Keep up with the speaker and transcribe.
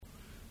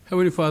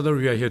Heavenly Father,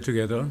 we are here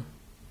together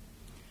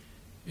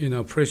in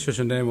the precious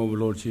name of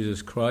Lord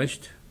Jesus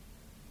Christ.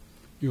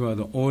 You are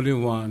the only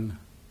one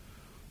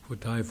who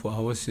died for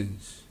our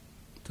sins,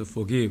 to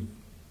forgive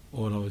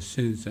all our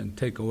sins and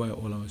take away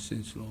all our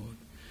sins, Lord.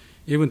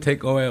 Even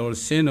take away all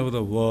sin of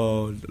the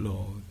world,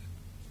 Lord.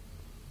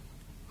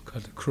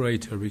 God, the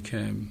Creator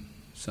became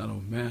Son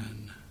of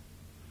Man.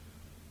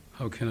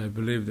 How can I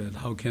believe that?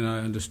 How can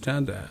I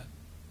understand that?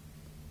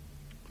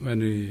 When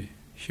we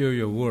hear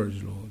your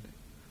words, Lord,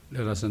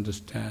 let us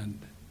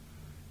understand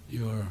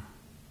your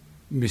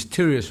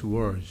mysterious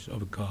words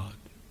of God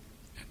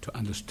and to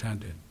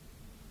understand it.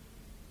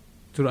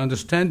 Through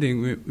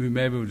understanding, we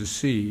may be able to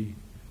see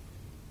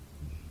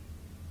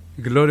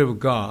the glory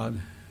of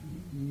God,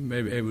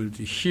 may be able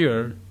to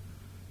hear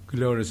the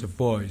glorious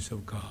voice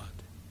of God.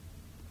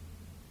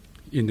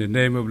 In the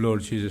name of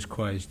Lord Jesus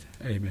Christ,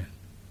 amen.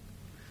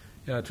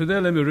 Today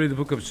let me read the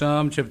book of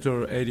Psalm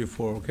chapter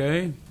 84,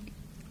 okay?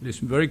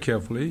 Listen very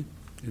carefully.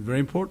 It's very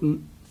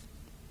important.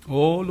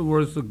 All the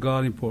words of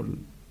God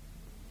important.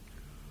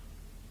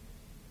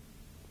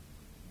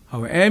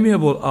 How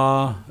amiable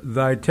are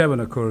thy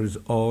tabernacles,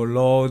 O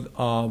Lord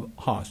of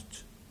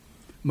hosts.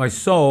 My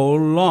soul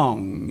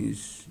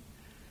longs,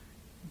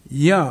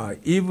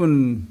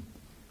 even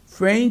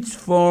faints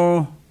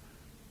for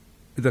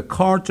the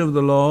court of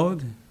the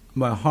Lord.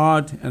 My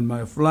heart and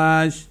my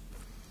flesh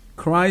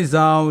cries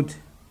out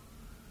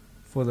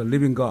for the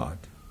living God.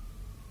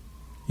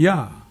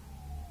 The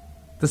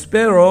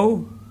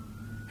sparrow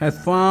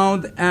hath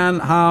found an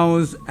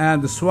house,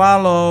 and the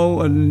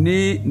swallow a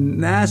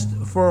nest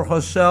for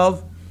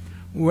herself,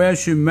 where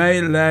she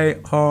may lay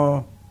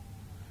her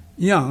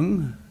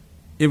young.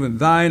 Even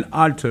thine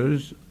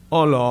altars,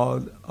 O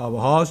Lord of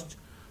hosts,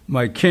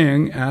 my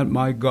King and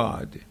my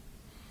God.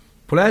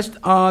 Blessed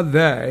are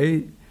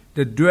they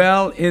that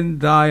dwell in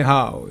thy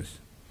house.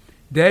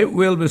 They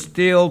will be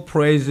still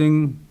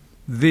praising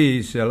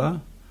thee,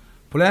 Selah.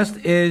 Blessed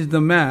is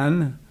the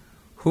man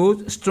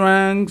whose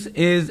strength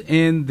is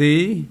in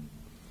thee,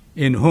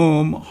 in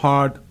whom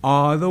heart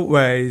are the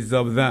ways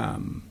of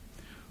them,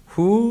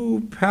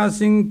 who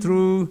passing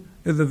through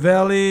the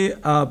valley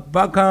of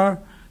Baca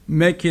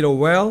make it a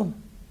well.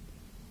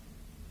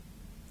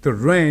 The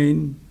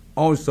rain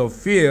also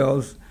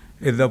fills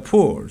the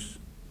pools.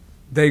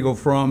 They go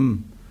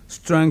from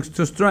strength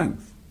to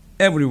strength.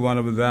 Every one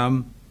of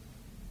them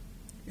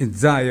in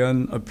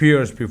Zion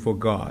appears before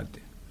God.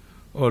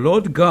 O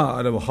Lord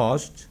God of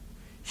hosts,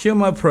 hear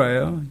my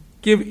prayer.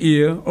 Give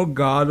ear, O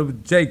God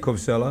of Jacob,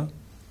 Selah.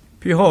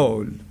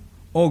 Behold,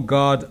 O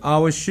God,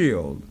 our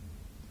shield,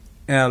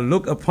 and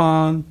look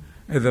upon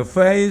the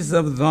face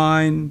of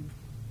thine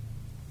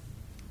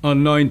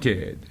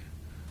anointed.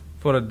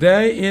 For a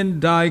day in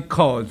thy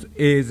courts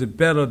is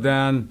better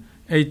than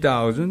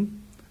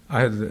 8,000. I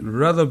had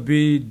rather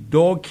be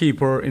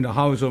doorkeeper in the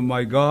house of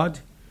my God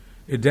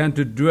than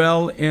to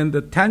dwell in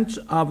the tents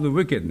of the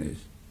wickedness.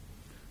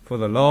 For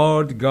the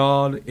Lord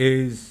God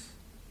is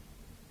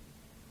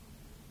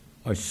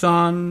a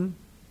sun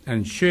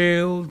and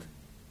shield.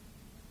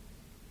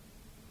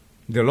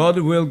 The Lord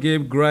will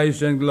give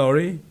grace and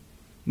glory.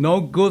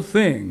 No good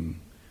thing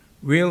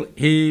will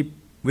he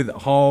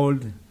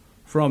withhold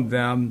from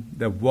them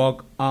that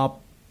walk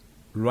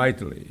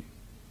uprightly.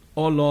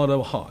 O Lord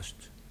of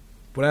hosts,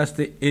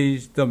 blessed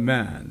is the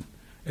man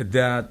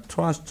that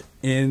trusts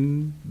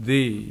in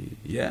thee.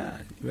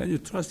 When you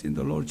trust in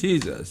the Lord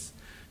Jesus,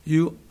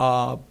 you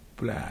are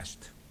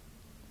blessed.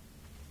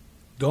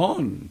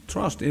 Don't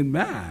trust in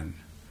man.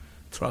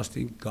 Trust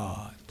in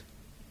God.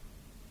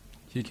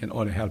 He can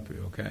only help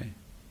you, okay?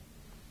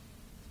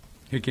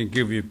 He can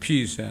give you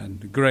peace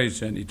and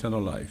grace and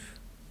eternal life.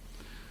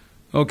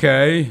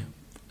 Okay,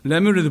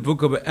 let me read the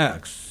book of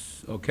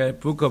Acts. Okay,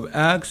 book of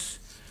Acts,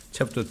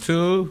 chapter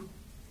 2,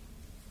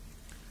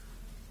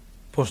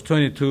 verse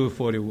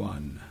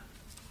 22-41.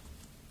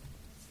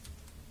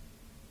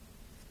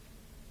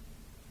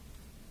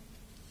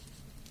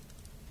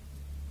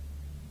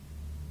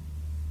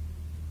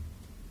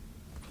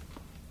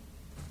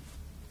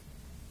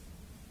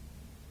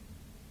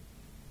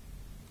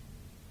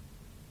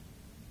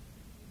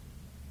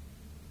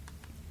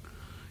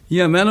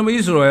 Men of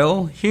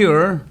Israel,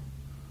 hear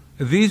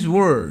these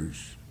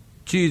words.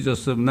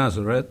 Jesus of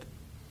Nazareth,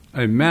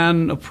 a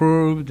man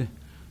approved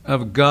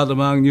of God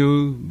among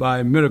you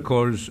by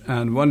miracles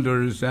and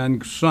wonders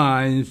and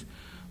signs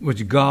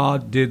which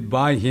God did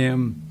by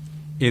him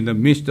in the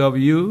midst of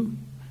you,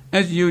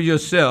 as you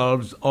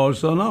yourselves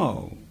also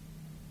know.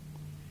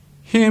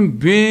 Him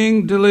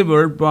being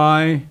delivered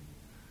by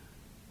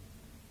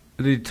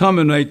the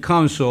determinate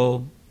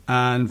counsel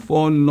and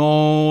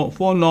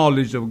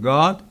foreknowledge of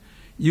God,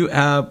 you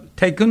have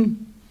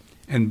taken,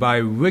 and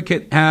by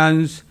wicked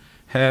hands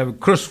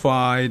have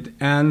crucified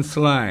and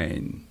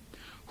slain,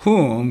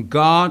 whom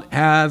God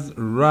hath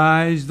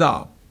raised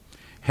up,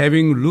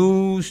 having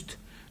loosed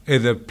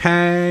the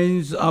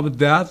pains of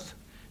death,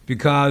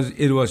 because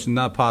it was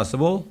not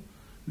possible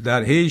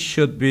that he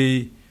should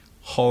be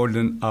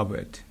holden of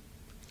it.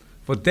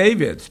 For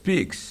David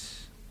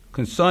speaks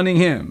concerning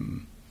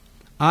him,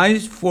 I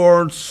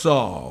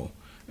foresaw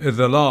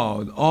the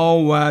Lord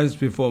always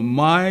before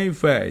my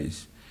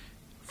face,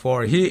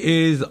 for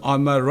he is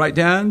on my right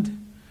hand,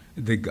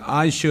 that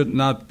I should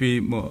not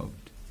be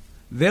moved.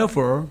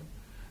 Therefore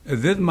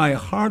did my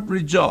heart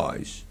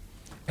rejoice,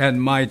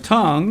 and my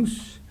tongue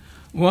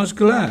was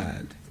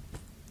glad.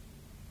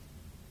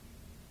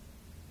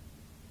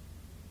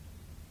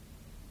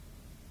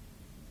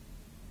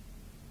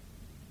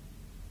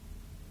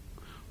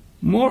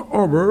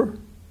 Moreover,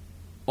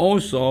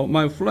 also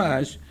my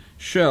flesh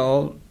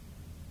shall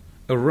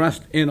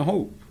rest in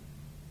hope,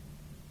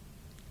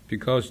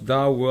 because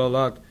thou wilt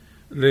not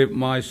leave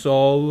my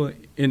soul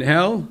in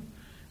hell,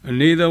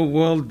 neither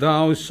wilt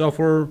thou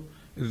suffer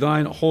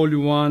thine Holy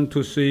One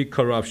to see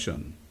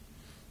corruption.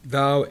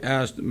 Thou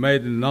hast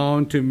made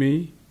known to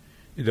me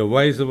the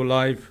ways of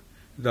life.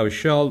 Thou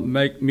shalt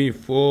make me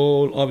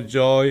full of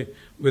joy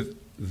with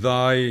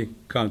thy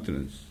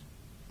countenance.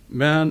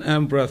 Men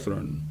and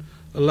brethren,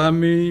 let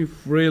me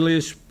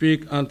freely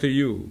speak unto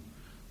you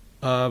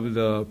of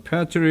the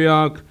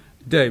patriarch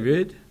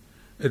David,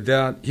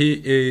 that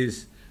he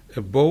is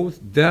both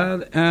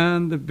dead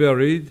and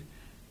buried,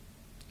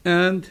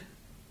 and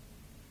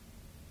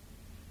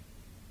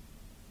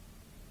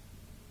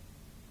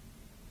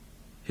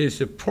his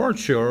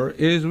sepulchre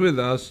is with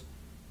us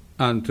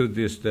unto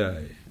this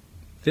day.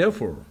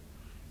 Therefore,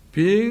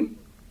 being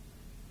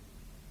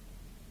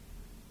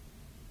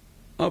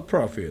a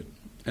prophet,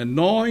 and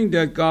knowing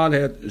that God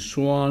had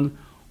sworn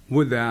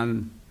with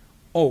an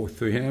oath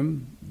to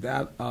him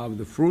that of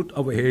the fruit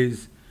of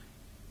his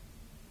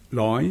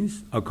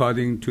loins,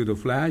 according to the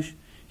flesh,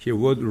 he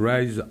would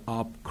raise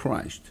up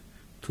Christ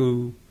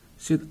to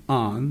sit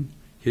on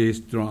his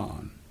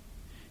throne.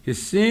 He,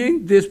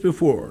 seeing this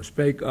before,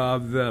 spake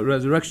of the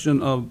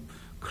resurrection of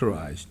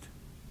Christ,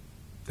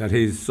 that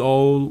his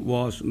soul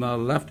was not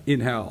left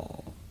in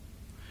hell,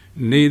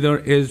 neither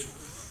is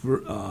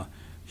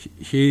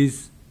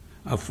his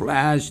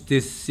flesh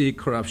did see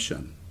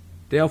corruption.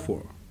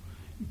 Therefore,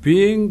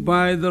 being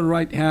by the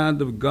right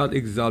hand of God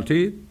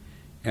exalted,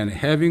 and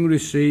having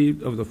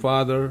received of the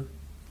Father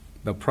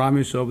the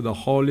promise of the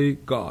Holy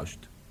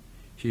Ghost,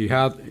 he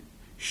hath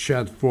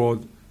shed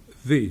forth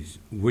this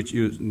which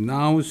you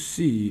now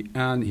see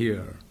and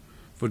hear.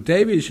 For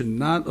David is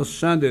not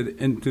ascended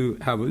into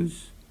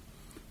heavens,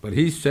 but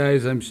he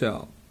says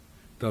himself,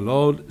 the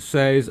Lord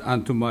says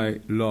unto my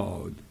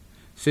Lord,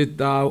 sit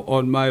thou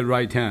on my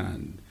right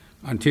hand,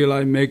 until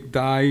I make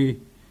thy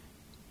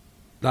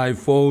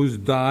foes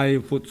thy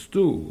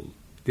footstool.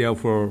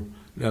 Therefore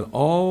let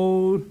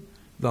all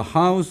the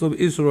house of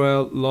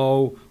Israel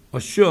know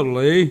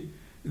assuredly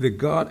that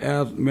God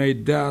hath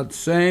made that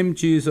same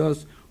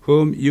Jesus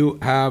whom you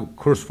have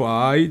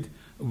crucified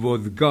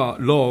both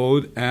God,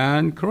 Lord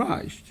and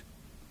Christ.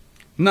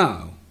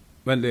 Now,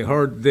 when they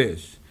heard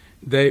this,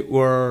 they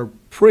were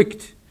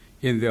pricked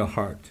in their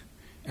heart,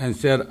 and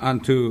said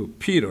unto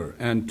Peter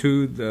and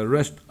to the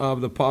rest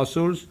of the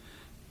apostles,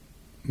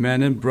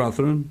 Men and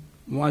brethren,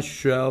 what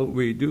shall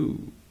we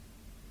do?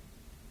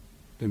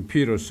 Then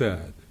Peter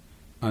said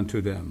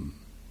unto them,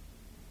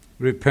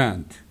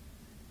 Repent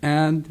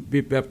and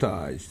be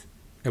baptized,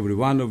 every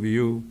one of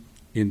you,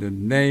 in the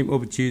name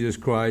of Jesus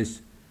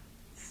Christ,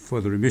 for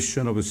the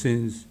remission of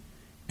sins,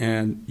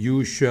 and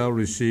you shall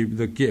receive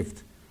the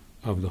gift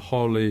of the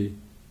Holy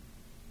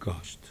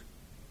Ghost.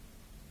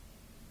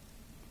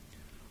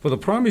 For the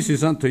promise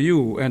is unto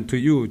you and to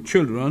your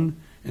children,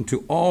 and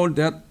to all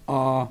that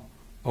are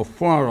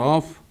afar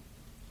off,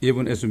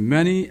 even as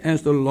many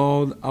as the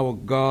Lord our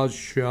God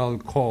shall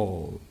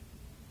call.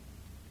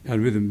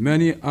 And with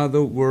many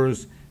other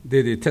words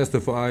did he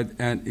testify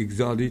and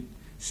exhorted,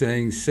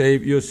 saying,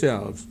 Save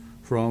yourselves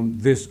from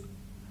this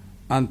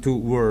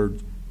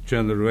untoward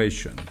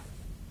generation.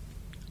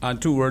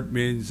 Untoward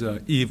means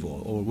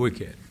evil or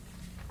wicked.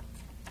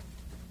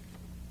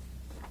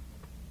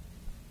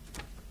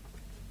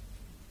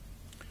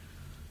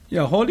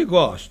 Holy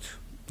Ghost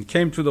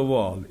came to the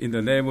world in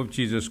the name of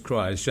Jesus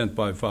Christ, sent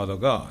by Father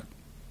God,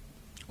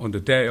 on the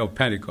day of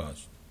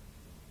Pentecost.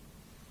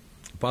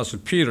 Apostle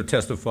Peter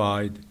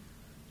testified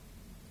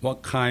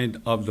what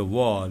kind of the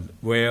world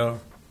where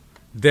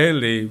they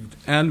lived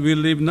and we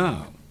live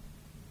now.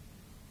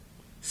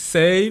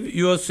 Save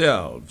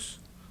yourselves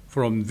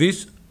from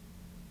this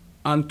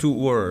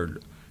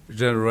untoward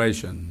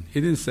generation.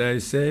 He didn't say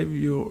save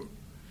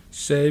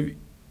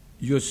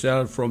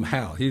yourself from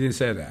hell. He didn't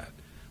say that.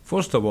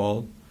 First of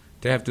all,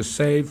 they have to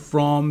save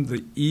from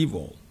the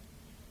evil,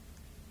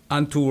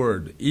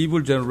 untoward, evil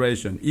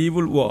generation,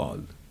 evil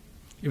world.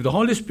 If the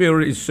Holy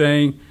Spirit is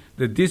saying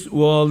that this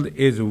world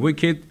is a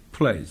wicked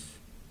place,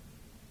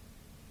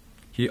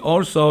 he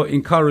also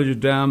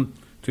encouraged them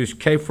to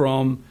escape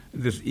from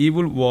this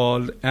evil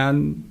world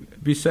and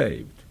be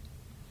saved.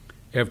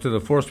 After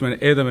the first man,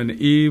 Adam and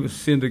Eve,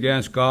 sinned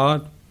against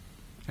God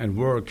and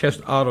were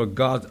cast out of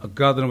God's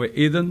Garden of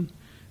Eden,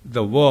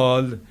 the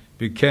world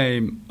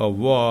became a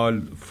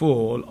world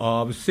full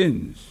of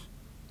sins,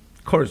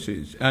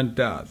 curses, and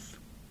death.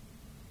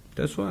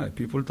 That's why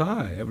people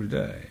die every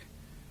day.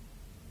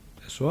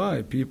 That's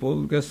why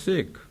people get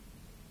sick.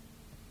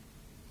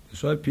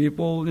 That's why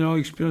people,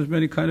 experience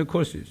many kind of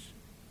curses.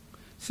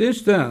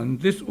 Since then,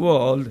 this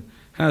world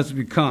has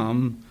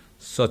become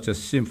such a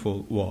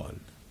sinful world.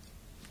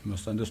 You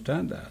must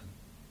understand that.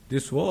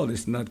 This world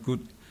is not a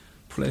good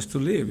place to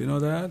live, you know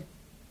that?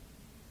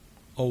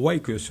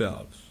 Awake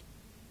yourselves,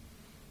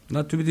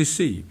 not to be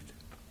deceived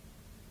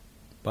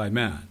by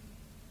man.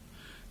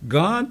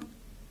 God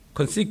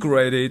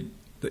consecrated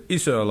the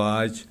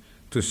Israelites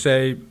to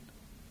save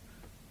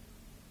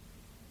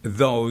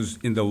those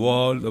in the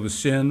world of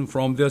sin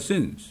from their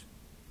sins.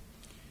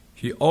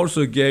 He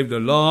also gave the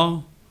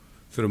law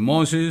through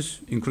Moses,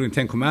 including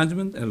Ten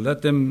Commandments, and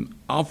let them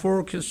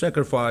offer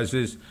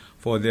sacrifices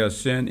for their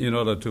sin in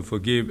order to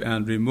forgive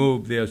and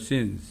remove their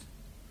sins.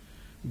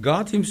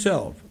 God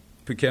himself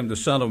became the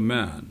Son of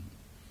Man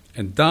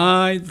and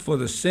died for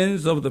the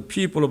sins of the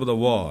people of the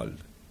world,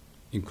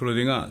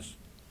 including us,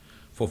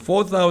 for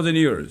 4,000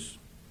 years,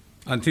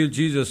 until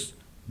Jesus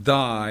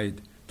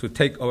died to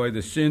take away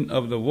the sin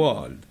of the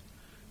world.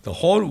 The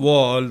whole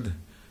world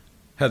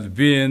had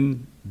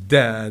been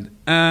dead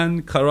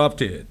and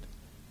corrupted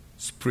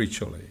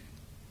spiritually,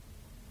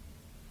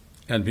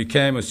 and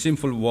became a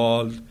sinful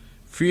world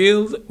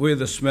filled with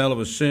the smell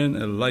of sin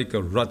and like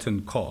a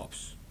rotten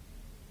corpse.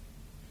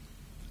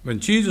 When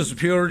Jesus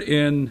appeared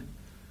in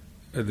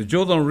the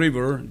Jordan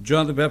River,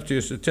 John the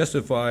Baptist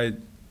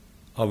testified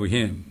of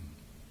him,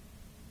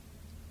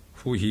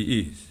 who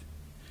he is.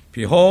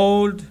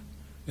 Behold,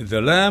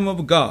 the Lamb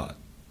of God,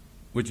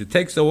 which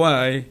takes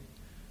away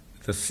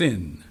the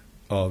sin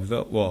of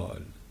the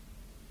world.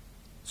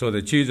 So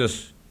that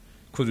Jesus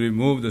could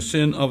remove the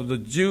sin of the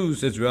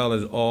Jews as well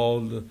as all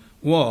the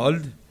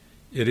world.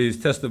 It is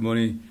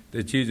testimony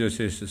that Jesus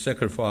is the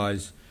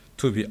sacrifice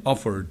to be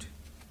offered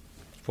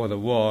for the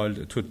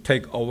world to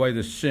take away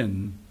the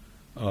sin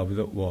of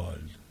the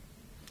world.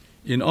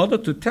 In order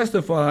to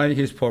testify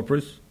his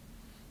purpose,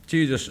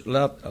 Jesus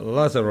let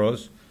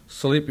Lazarus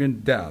sleep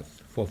in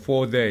death for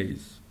 4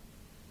 days,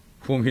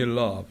 whom he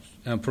loved,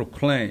 and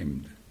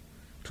proclaimed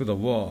to the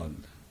world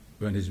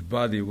when his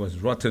body was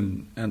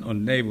rotten and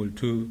unable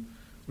to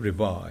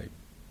revive.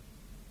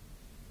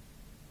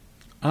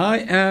 I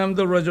am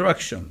the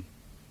resurrection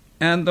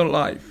and the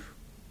life.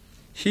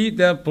 He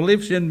that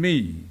believes in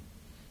me,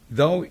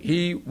 though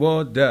he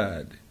were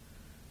dead,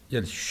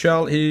 yet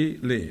shall he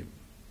live.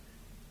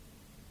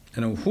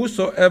 And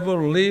whosoever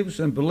lives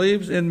and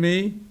believes in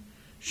me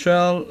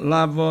shall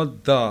never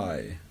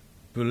die.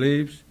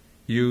 Believes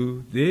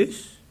you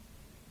this?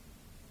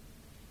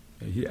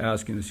 He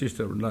asking the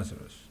sister of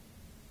Lazarus.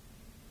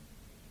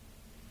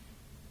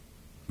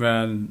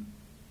 When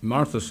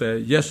Martha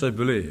said, yes, I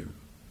believe,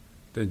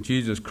 then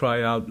Jesus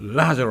cried out,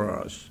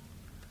 Lazarus.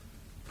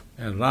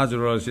 And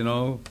Lazarus,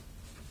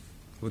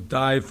 who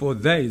died 4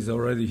 days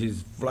already,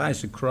 his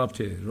flesh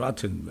corrupted,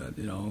 rotten, but,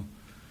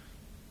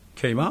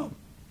 came out.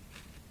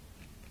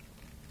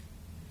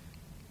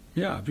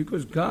 Yeah,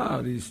 because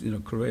God is,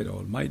 creator,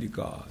 almighty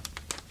God.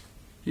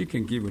 He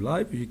can give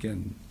life, he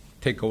can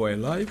take away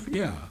life,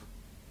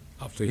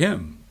 up to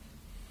him.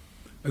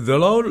 The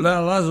Lord let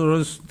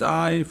Lazarus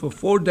die for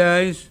 4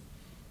 days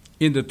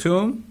in the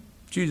tomb.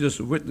 Jesus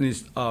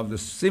witnessed of the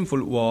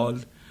sinful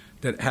world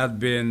that had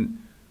been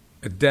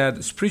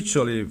dead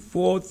spiritually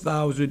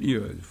 4,000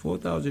 years.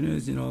 4,000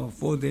 years,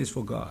 4 days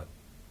for God.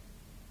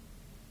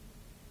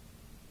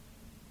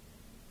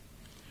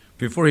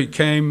 Before he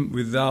came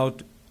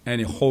without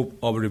any hope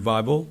of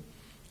revival,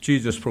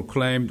 Jesus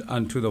proclaimed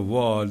unto the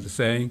world,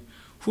 saying,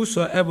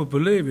 whosoever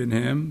believe in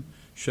him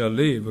shall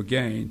live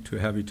again to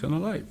have eternal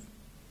life.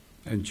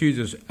 And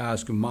Jesus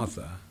asked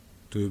Martha,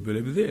 do you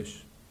believe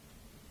this?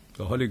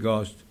 The Holy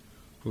Ghost,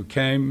 who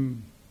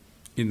came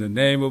in the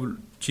name of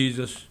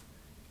Jesus,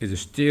 is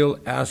still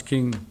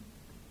asking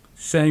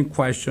same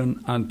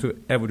question unto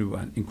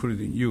everyone,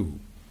 including you,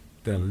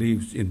 that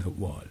lives in the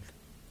world.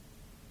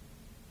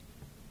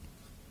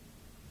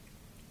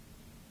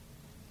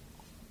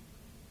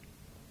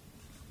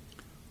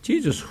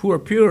 Jesus, who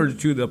appeared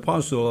to the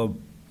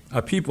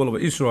people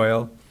of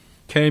Israel,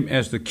 came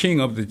as the King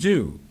of the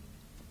Jews.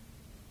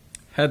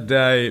 Had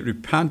they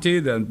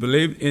repented and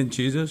believed in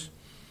Jesus,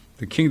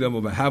 the kingdom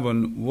of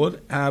heaven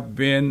would have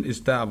been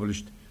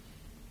established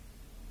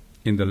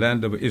in the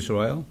land of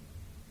Israel.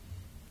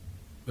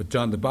 But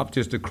John the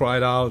Baptist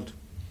cried out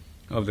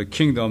of the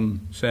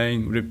kingdom,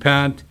 saying,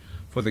 repent,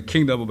 for the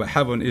kingdom of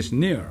heaven is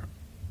near.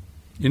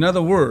 In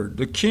other words,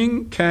 the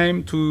king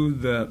came to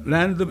the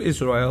land of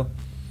Israel,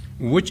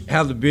 which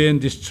had been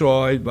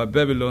destroyed by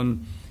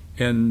Babylon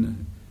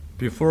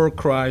before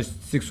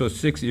Christ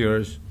 606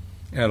 years,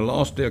 and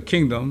lost their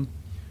kingdom.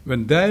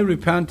 When they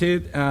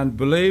repented and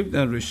believed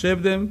and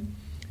received him,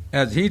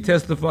 as he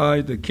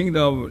testified, the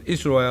kingdom of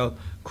Israel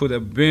could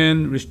have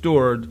been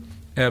restored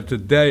after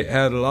they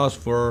had lost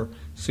for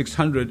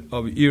 600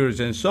 of years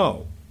and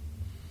so.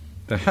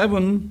 The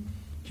heaven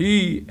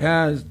he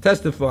has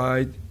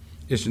testified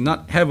is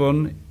not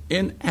heaven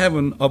in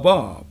heaven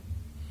above,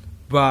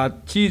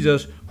 but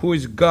Jesus, who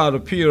is God,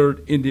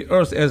 appeared in the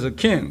earth as a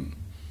king,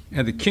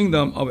 and the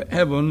kingdom of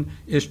heaven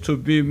is to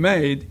be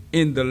made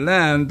in the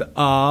land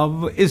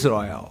of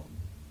Israel.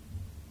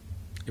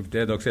 if they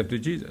had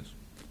accepted Jesus.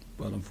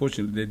 But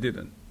unfortunately, they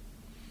didn't.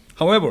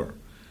 However,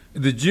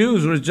 the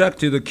Jews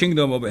rejected the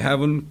kingdom of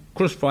heaven,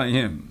 crucifying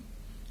him.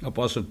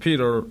 Apostle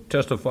Peter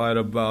testified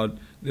about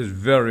this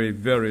very,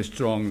 very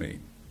strongly.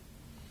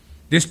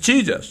 This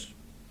Jesus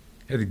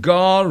had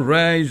God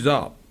raised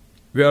up,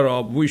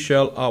 whereof we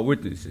shall are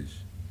witnesses.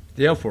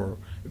 Therefore,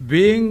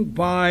 being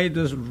by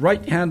the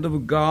right hand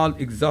of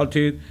God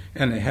exalted,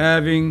 and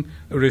having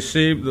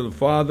received of the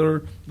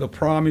Father the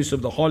promise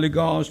of the Holy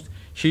Ghost,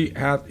 he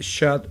hath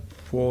shed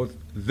forth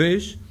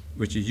this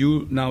which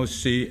you now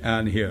see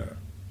and hear.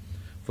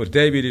 For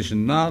David is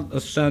not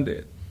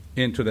ascended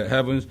into the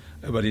heavens,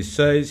 but he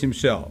says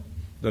himself,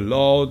 the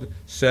Lord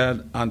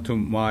said unto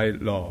my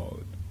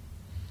Lord,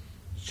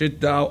 sit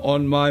thou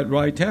on my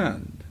right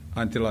hand,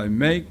 until I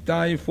make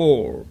thy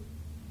footstool.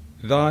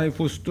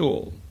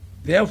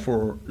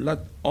 Therefore let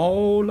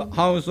all the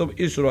house of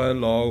Israel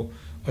know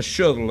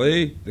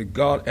assuredly that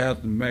God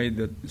hath made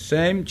the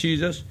same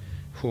Jesus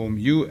whom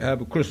you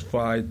have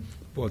crucified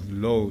both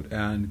Lord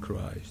and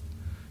Christ.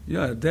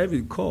 Yeah,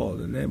 David called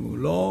the name of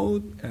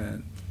Lord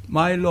and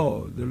my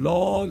Lord. The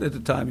Lord at the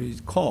time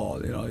he's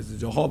called, is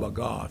Jehovah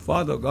God.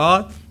 Father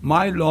God,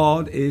 my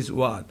Lord is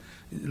what?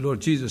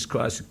 Lord Jesus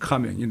Christ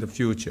coming in the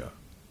future.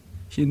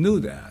 He knew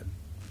that.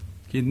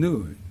 He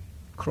knew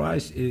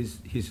Christ is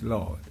his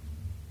Lord.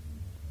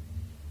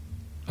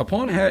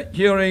 Upon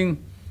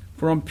hearing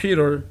from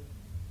Peter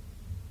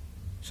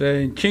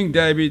saying, King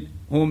David,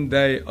 whom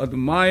they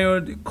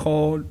admired,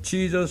 called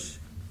Jesus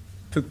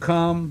to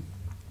come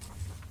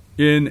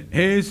in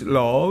his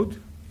Lord,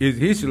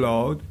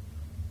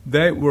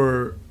 they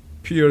were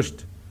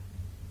pierced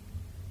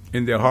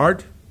in their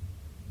heart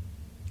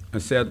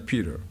and said,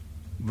 Peter,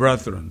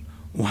 brethren,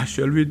 what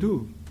shall we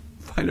do?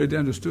 Finally they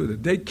understood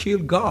it. They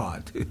killed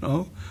God,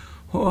 Oh,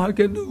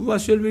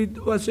 what shall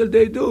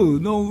they do?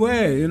 No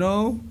way,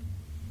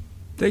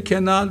 They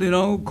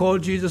cannot, call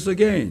Jesus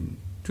again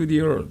to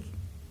the earth.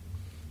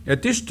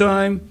 At this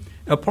time,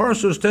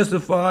 apostles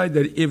testified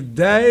that if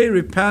they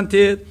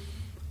repented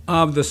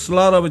of the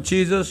slaughter of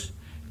Jesus,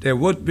 they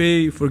would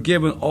be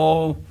forgiven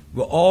all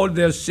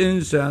their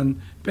sins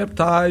and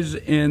baptized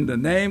in the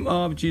name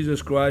of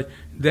Jesus Christ.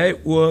 They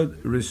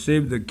would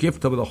receive the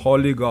gift of the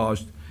Holy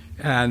Ghost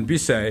and be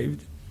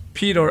saved.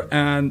 Peter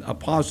and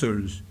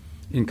apostles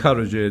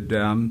encouraged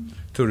them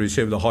to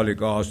receive the Holy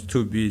Ghost,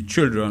 to be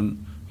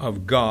children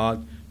of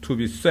God, to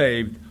be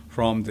saved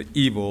from the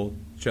evil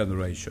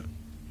generation.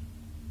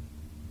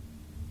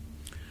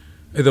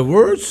 The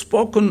words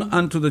spoken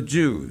unto the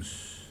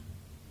Jews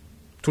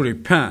to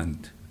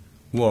repent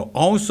were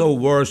also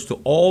words to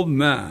all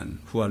men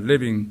who are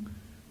living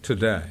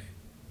today.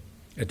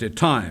 At the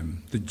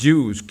time, the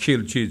Jews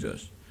killed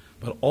Jesus,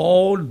 but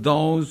all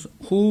those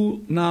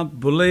who not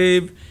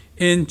believe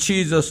in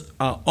Jesus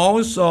are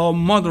also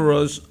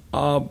murderers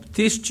of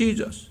this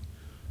Jesus.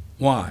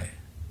 Why?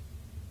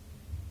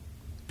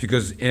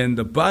 Because in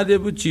the body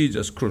of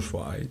Jesus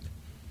crucified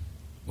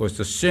was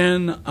the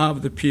sin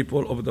of the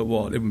people of the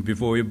world, even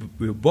before we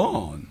were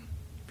born,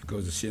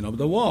 because the sin of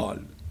the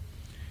world.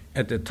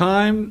 At the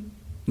time,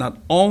 not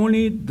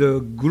only the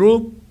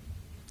group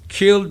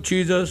killed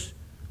Jesus,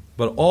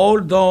 but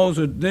all those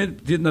who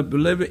did not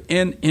believe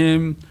in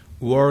him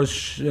were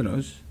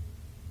sinners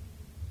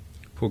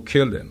who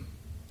killed him.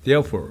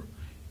 Therefore,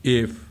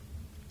 if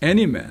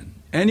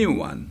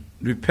anyone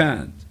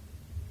repents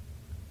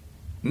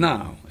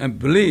now and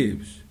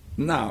believes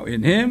now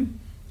in him,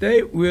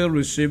 they will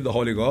receive the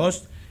Holy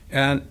Ghost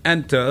and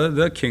enter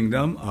the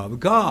kingdom of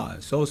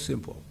God. So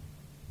simple.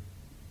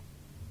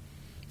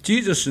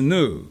 Jesus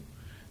knew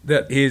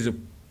that his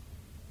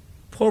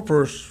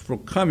purpose for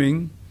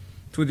coming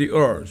to the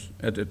earth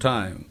at the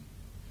time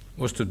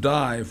was to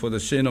die for the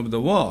sin of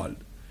the world,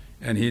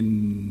 and he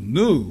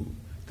knew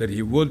that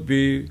he would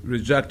be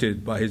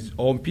rejected by his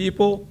own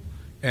people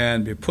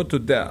and be put to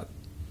death,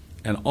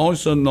 and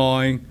also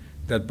knowing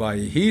that by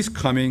his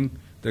coming,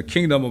 the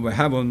kingdom of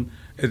heaven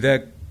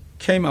that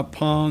came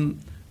upon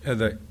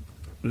the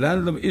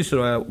land of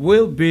Israel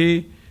will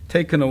be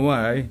taken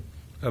away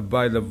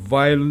by the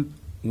violent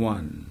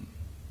one.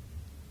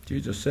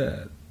 Jesus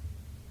said,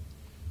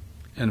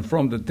 and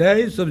from the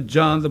days of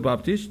John the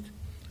Baptist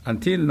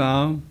until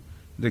now,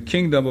 the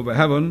kingdom of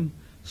heaven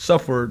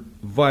suffered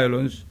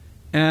violence,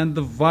 and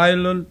the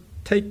violent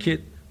take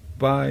it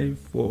by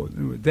force.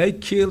 They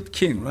killed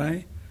king,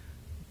 right?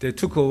 They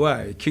took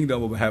away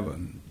kingdom of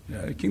heaven.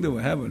 Kingdom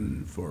of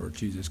heaven for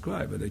Jesus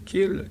Christ, but they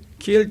killed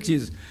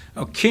Jesus,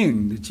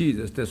 King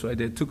Jesus. That's why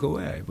they took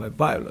away by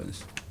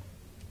violence.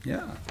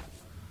 Yeah,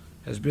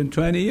 it's been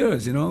 20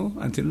 years,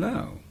 until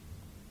now.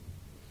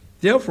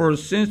 Therefore,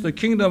 since the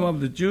kingdom of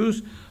the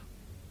Jews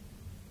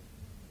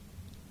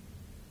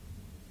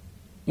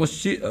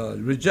was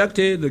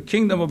rejected, the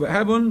kingdom of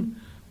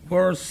heaven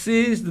were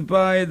seized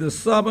by the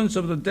servants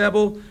of the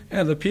devil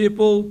and the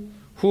people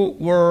who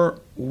were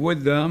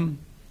with them,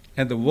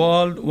 and the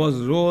world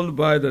was ruled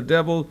by the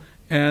devil,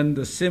 and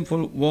the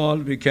sinful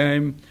world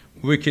became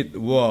wicked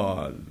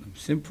world.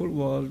 Sinful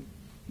world,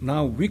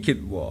 now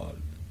wicked world,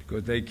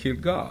 because they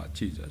killed God,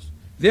 Jesus.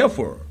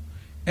 Therefore,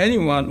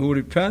 Anyone who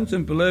repents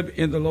and believes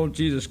in the Lord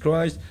Jesus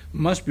Christ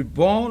must be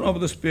born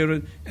of the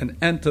Spirit and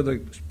enter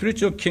the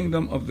spiritual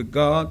kingdom of the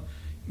God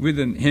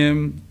within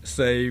him,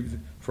 saved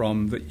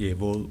from the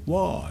evil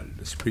world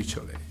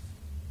spiritually.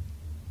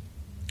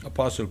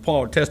 Apostle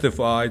Paul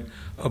testified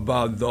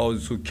about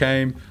those who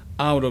came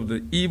out of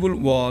the evil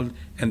world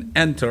and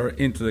enter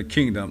into the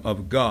kingdom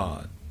of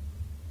God.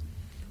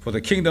 For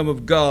the kingdom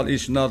of God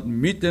is not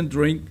meat and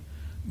drink,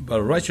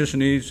 but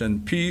righteousness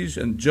and peace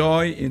and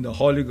joy in the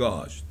Holy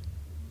Ghost.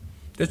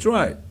 That's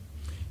right.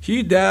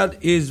 He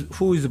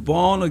who is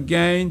born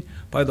again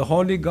by the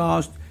Holy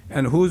Ghost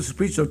and whose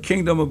spiritual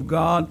kingdom of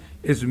God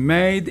is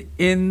made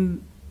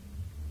in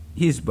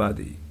his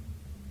body,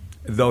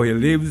 though he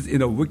lives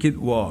in a wicked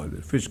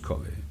world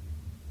physically,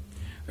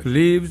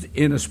 lives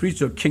in a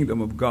spiritual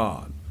kingdom of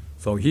God,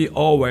 so he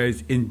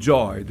always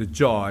enjoys the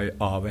joy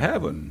of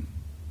heaven.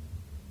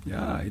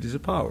 Yeah, it is a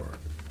power.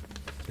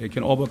 They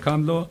can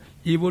overcome the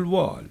evil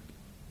world.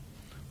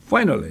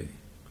 Finally,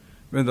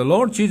 when the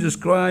Lord Jesus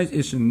Christ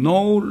is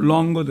no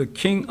longer the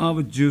King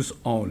of Jews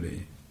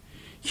only,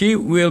 he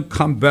will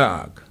come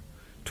back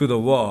to the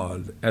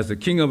world as the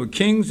King of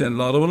kings and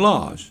Lord of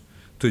lords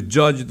to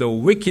judge the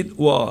wicked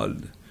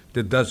world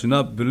that does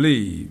not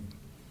believe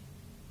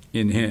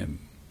in him.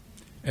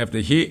 After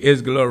he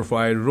is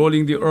glorified,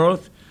 ruling the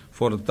earth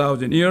for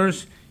 1,000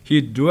 years,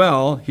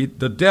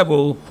 the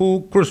devil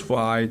who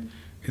crucified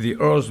the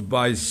earth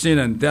by sin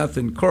and death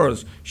and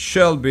curse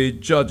shall be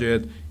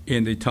judged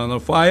in the eternal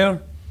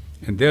fire,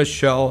 and there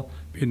shall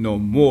be no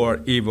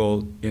more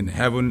evil in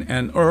heaven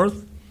and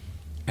earth,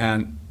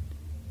 and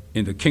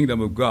in the kingdom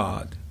of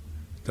God,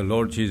 the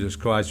Lord Jesus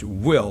Christ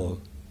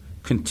will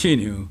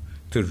continue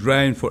to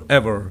reign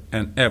forever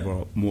and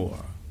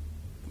evermore.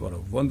 What a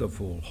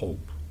wonderful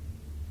hope.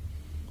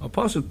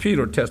 Apostle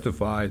Peter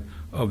testified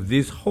of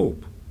this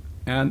hope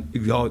and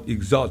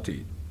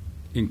encouraged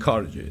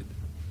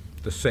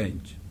the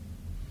saints.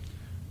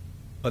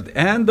 At the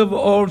end of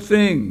all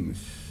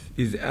things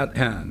is at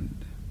hand.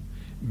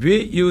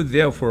 Be you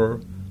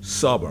therefore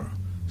sober.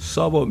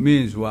 Sober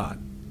means what?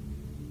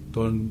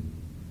 Don't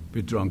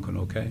be drunken,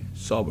 okay?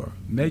 Sober.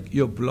 Make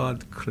your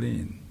blood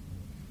clean.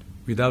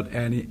 Without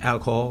any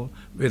alcohol,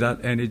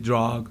 without any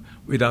drug,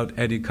 without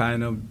any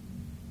kind of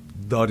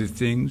dirty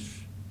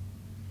things.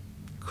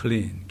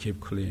 Clean,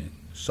 keep clean,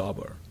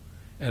 sober.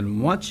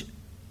 And watch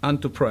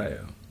unto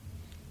prayer.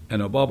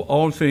 And above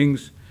all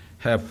things,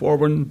 have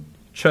fervent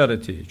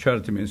charity.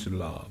 Charity means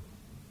love.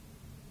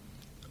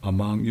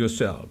 Among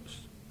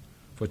yourselves.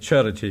 For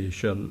charity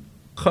shall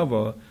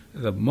cover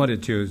the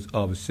multitudes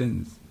of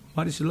sins.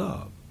 What is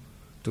love?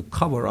 To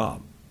cover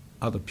up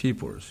other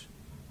people's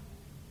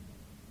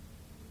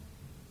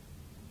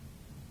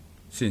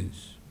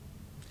sins.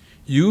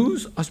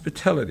 Use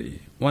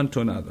hospitality one to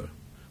another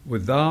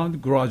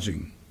without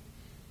grudging,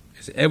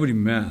 as every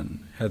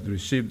man hath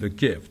received a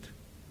gift.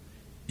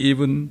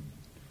 Even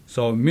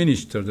so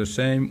minister the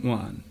same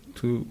one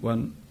to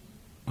one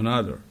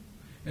another,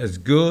 as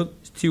good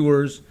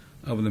stewards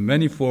of the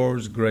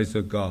manifold grace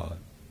of God.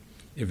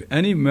 If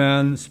any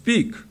man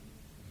speak,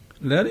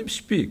 let him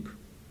speak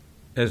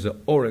as the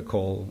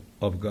oracle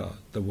of God,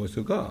 the voice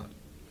of God.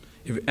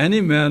 If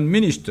any man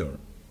minister,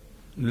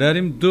 let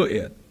him do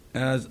it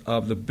as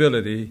of the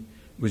ability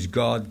which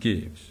God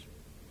gives.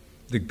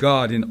 The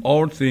God in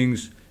all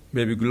things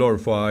may be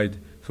glorified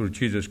through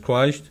Jesus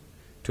Christ,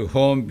 to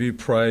whom be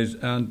praise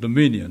and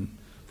dominion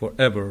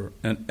forever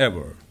and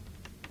ever.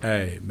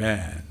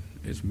 Amen.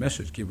 It's a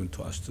message given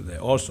to us today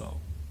also.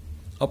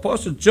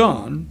 Apostle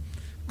John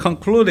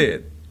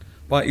concluded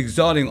by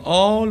exhorting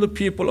all the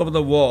people of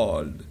the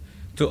world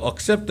to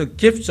accept the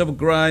gifts of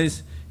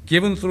grace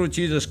given through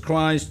Jesus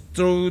Christ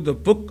through the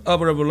book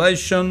of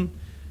Revelation,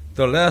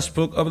 the last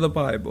book of the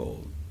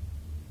Bible.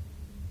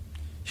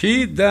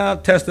 He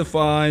that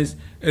testifies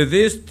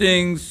these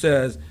things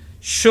says,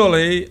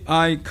 surely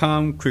I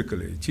come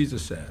quickly.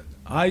 Jesus said,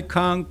 I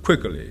come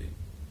quickly.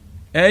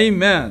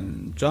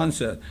 Amen. John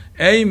said,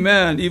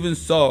 amen, even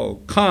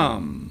so,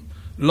 come,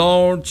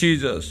 Lord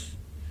Jesus.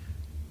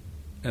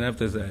 And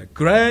after that,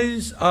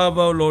 grace of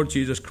our Lord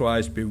Jesus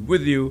Christ be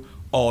with you,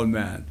 all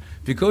men.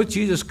 Because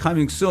Jesus is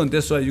coming soon,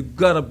 that's why you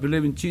got to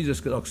believe in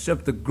Jesus,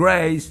 accept the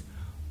grace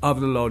of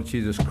the Lord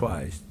Jesus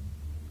Christ,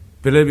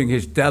 believing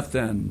his death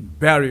and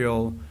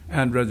burial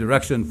and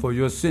resurrection for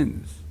your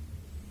sins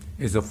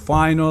is the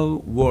final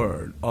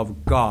word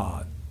of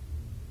God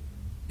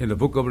in the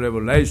book of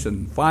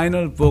Revelation,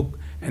 final book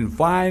and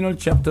final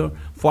chapter,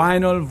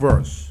 final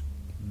verse.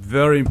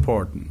 Very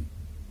important.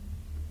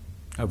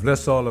 I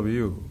bless all of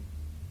you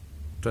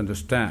to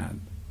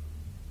understand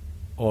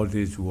all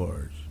these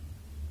words.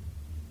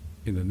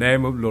 In the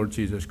name of Lord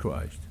Jesus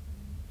Christ,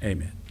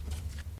 amen.